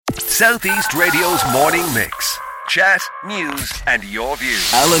South East Radio's morning mix. Chat, news and your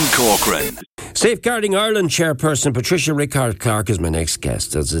views. Alan Corcoran. Safeguarding Ireland chairperson Patricia Rickard-Clarke is my next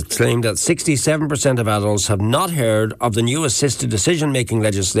guest, as it's claimed that 67% of adults have not heard of the new assisted decision-making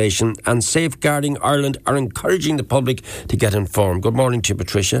legislation, and Safeguarding Ireland are encouraging the public to get informed. Good morning to you,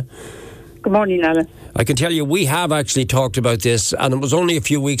 Patricia. Good morning, Alan. I can tell you we have actually talked about this, and it was only a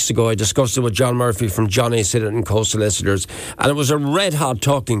few weeks ago I discussed it with John Murphy from John A. Sinnott and Co-Solicitors, and it was a red-hot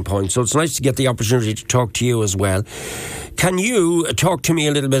talking point, so it's nice to get the opportunity to talk to you as well. Can you talk to me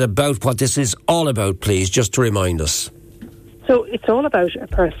a little bit about what this is all about, please, just to remind us? So it's all about a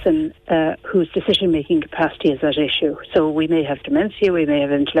person whose decision-making capacity is at issue. So we may have dementia, we may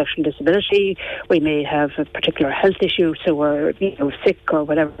have intellectual disability, we may have a particular health issue, so we're sick or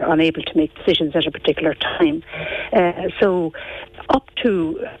whatever, unable to make decisions at a particular time. So up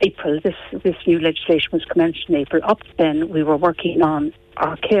to April, this new legislation was commenced in April. Up to then, we were working on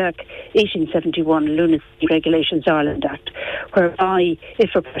archaic 1871 Lunacy Regulations Ireland Act, whereby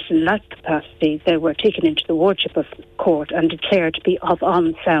if a person lacked capacity, they were taken into the wardship of court and declared to be of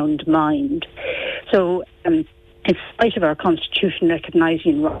unsound mind. So in spite of our constitution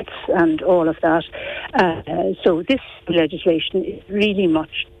recognising rights and all of that, so this legislation is really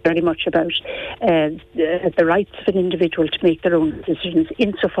very much about the rights of an individual to make their own decisions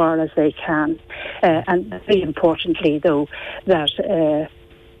insofar as they can. And very importantly, though, that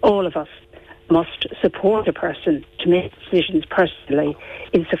all of us must support a person to make decisions personally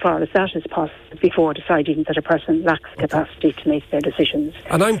insofar as that is possible before deciding that a person lacks capacity to make their decisions.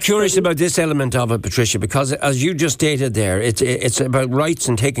 And I'm curious about this element of it, Patricia, because as you just stated there, it's about rights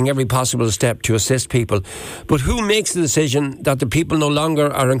and taking every possible step to assist people. But who makes the decision that the people no longer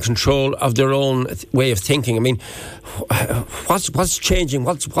are in control of their own way of thinking? I mean, what's changing?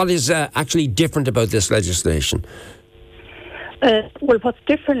 What is actually different about this legislation? Well, what's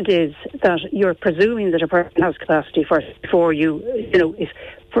different is that you're presuming that a person has capacity first before if,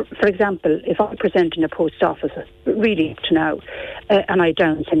 for example, if I present in a post office, really up to now, and I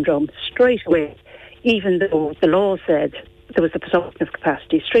Down syndrome, straight away, even though the law said there was a presumption of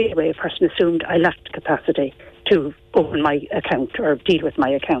capacity, straight away a person assumed I lacked capacity to open my account or deal with my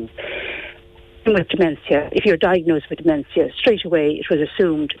account. With dementia, if you're diagnosed with dementia, straight away it was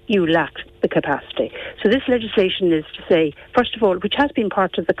assumed you lacked the capacity. So this legislation is to say, first of all, which has been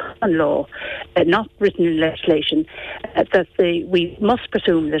part of the common law, not written in legislation, that we must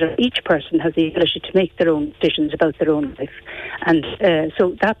presume that each person has the ability to make their own decisions about their own life. And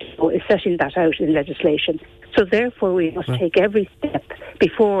so that law is setting that out in legislation. So therefore we must take every step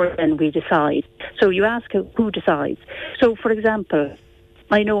before then we decide. So you ask who decides. So for example,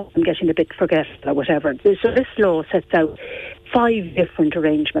 I know I'm getting a bit forgetful or whatever. So this law sets out 5 different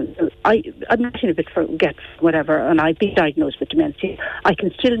arrangements. I'm getting a bit forgetful, whatever, and I've been diagnosed with dementia. I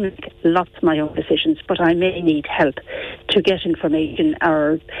can still make lots of my own decisions, but I may need help to get information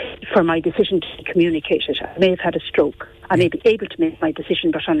or for my decision to communicate it. I may have had a stroke. I may be able to make my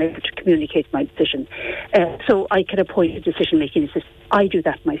decision, but unable to communicate my decision. So I can appoint a decision-making assistant. I do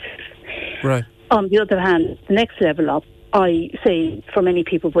that myself. Right. On the other hand, the next level up, I say for many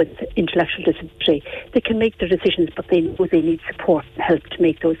people with intellectual disability, they can make their decisions, but they know they need support and help to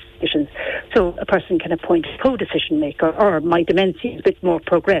make those decisions. So a person can appoint a co-decision maker, or my dementia is a bit more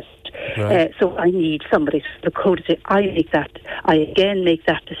progressed. Right. So I need somebody to co-decision. I again make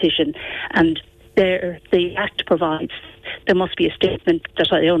that decision, and the Act provides there must be a statement that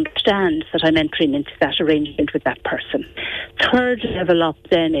I understand that I'm entering into that arrangement with that person. Third level up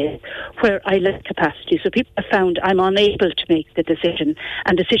then is where I lack capacity. So people have found I'm unable to make the decision,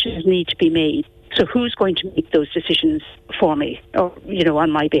 and decisions need to be made. So who's going to make those decisions for me or,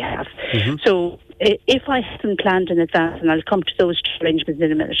 on my behalf? Mm-hmm. So if I haven't planned in advance, and I'll come to those arrangements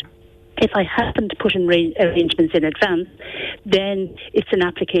in a minute, if I happen to put in arrangements in advance, then it's an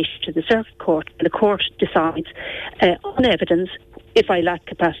application to the circuit court, and the court decides on evidence if I lack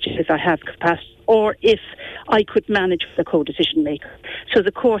capacity, if I have capacity, or if I could manage with a co-decision maker. So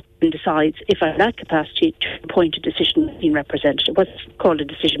the court then decides if I lack capacity to appoint a decision-making representative, what's called a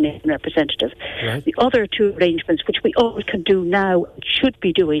decision-making representative. Right. The other 2 arrangements, which we all can do now, should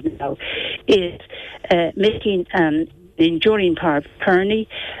be doing now, is making an enduring power of attorney.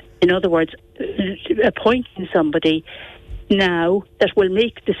 In other words, appointing somebody now that will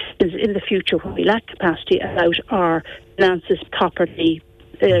make decisions in the future when we lack capacity about our finances, property,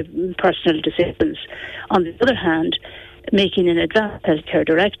 personal decisions. On the other hand, making an advanced healthcare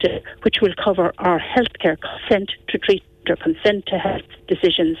directive which will cover our healthcare consent to treat or consent to health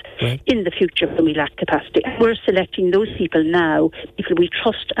decisions in the future when we lack capacity. We're selecting those people now, people we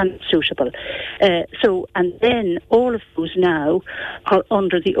trust and suitable. And then all of those now are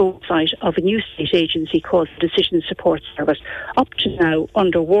under the oversight of a new state agency called the Decision Support Service. Up to now,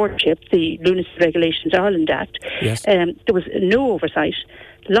 under wardship, the Lunacy Regulations Ireland Act, there was no oversight.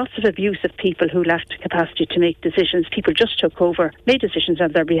 Lots of abuse of people who lacked capacity to make decisions. People just took over, made decisions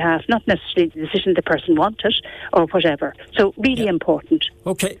on their behalf, not necessarily the decision the person wanted or whatever. So really important.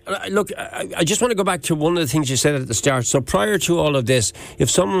 Okay, look, I just want to go back to one of the things you said at the start. So prior to all of this, if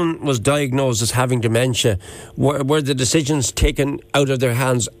someone was diagnosed as having dementia, were the decisions taken out of their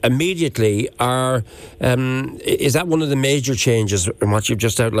hands immediately, or is that one of the major changes in what you've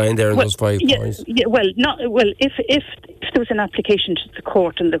just outlined there in those 5 points? If there was an application to the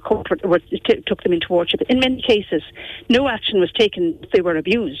court and the court took them into wardship, in many cases, no action was taken if they were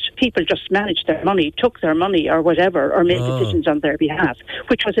abused. People just managed their money, took their money or whatever, or made decisions on their behalf,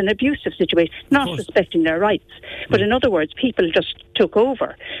 which was an abusive situation, not respecting their rights. But in other words, people just took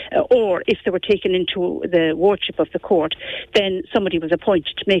over. Or if they were taken into the wardship of the court, then somebody was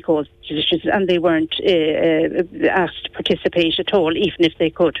appointed to make all decisions and they weren't asked to participate at all, even if they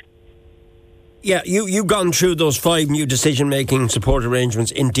could. Yeah, you've gone through those 5 new decision-making support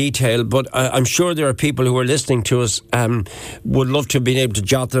arrangements in detail, but I'm sure there are people who are listening to us would love to have been able to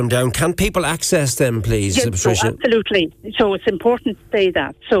jot them down. Can people access them, please, Patricia? Absolutely. So it's important to say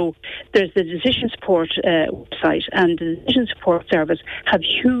that. So there's the Decision Support website, and the Decision Support Service have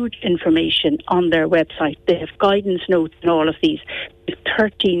huge information on their website. They have guidance notes and all of these.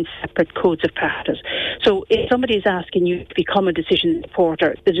 13 separate codes of practice. So if somebody is asking you to become a decision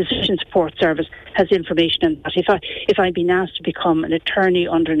supporter, the Decision Support Service has information on that. If I've been asked to become an attorney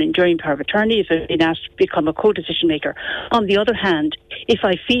under an enduring power of attorney, if I've been asked to become a co-decision maker. On the other hand, if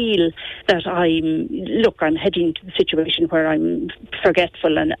I feel that I'm heading to the situation where I'm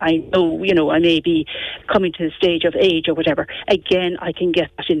forgetful and I know, I may be coming to the stage of age or whatever, again, I can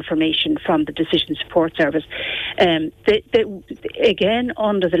get that information from the Decision Support Service. Again,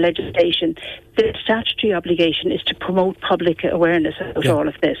 under the legislation, the statutory obligation is to promote public awareness about all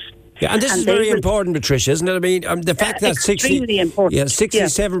of this. Yeah, and this is very important, Patricia, isn't it? I mean, the fact that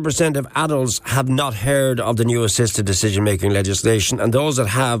 67% of adults have not heard of the new assisted decision-making legislation, and those that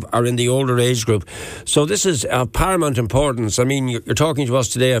have are in the older age group. So this is of paramount importance. I mean, you're talking to us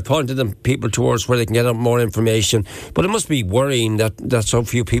today. I've pointed people towards where they can get more information, but it must be worrying that so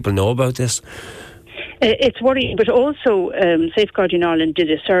few people know about this. It's worrying, but also Safeguarding Ireland did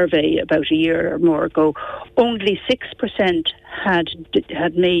a survey about a year or more ago. Only 6% had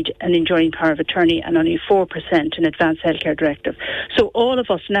made an enduring power of attorney and only 4% an advanced healthcare directive. So all of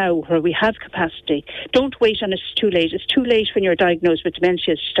us now, where we have capacity, don't wait on it's too late. It's too late when you're diagnosed with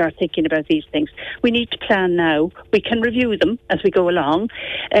dementia to start thinking about these things. We need to plan now. We can review them as we go along.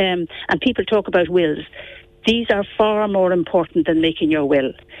 And people talk about wills. These are far more important than making your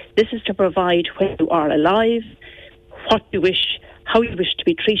will. This is to provide when you are alive, what you wish, how you wish to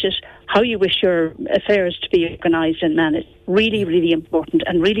be treated, how you wish your affairs to be organised and managed. Really, really important,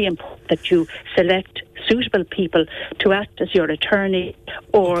 and really important that you select suitable people to act as your attorney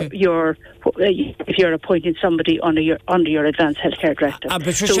or if you're appointing somebody under your advanced healthcare directive.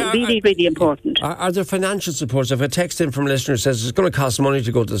 Patricia, so really important. Are there financial supports? If a text in from a listener says it's going to cost money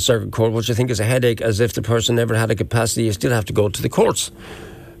to go to the circuit court, which I think is a headache, as if the person never had a capacity, you still have to go to the courts.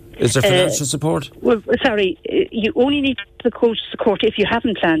 Is there financial support? Well, sorry, you only need to go to the court if you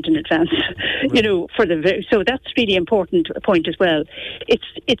haven't planned in advance. Right. So that's really important point as well.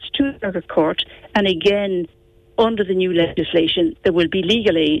 It's to the circuit court, and again, under the new legislation, there will be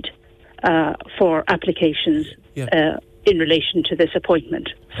legal aid for applications in relation to this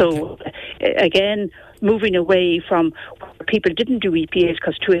appointment. So again, moving away from where people didn't do EPAs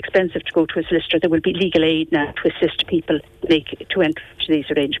because it's too expensive to go to a solicitor, there will be legal aid now to assist people to enter into these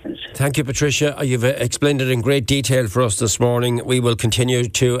arrangements. Thank you, Patricia. You've explained it in great detail for us this morning. We will continue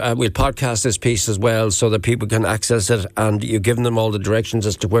to we'll podcast this piece as well so that people can access it, and you've given them all the directions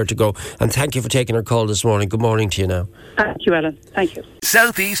as to where to go. And thank you for taking our call this morning. Good morning to you now. Thank you, Alan. Thank you.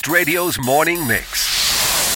 South East Radio's Morning Mix.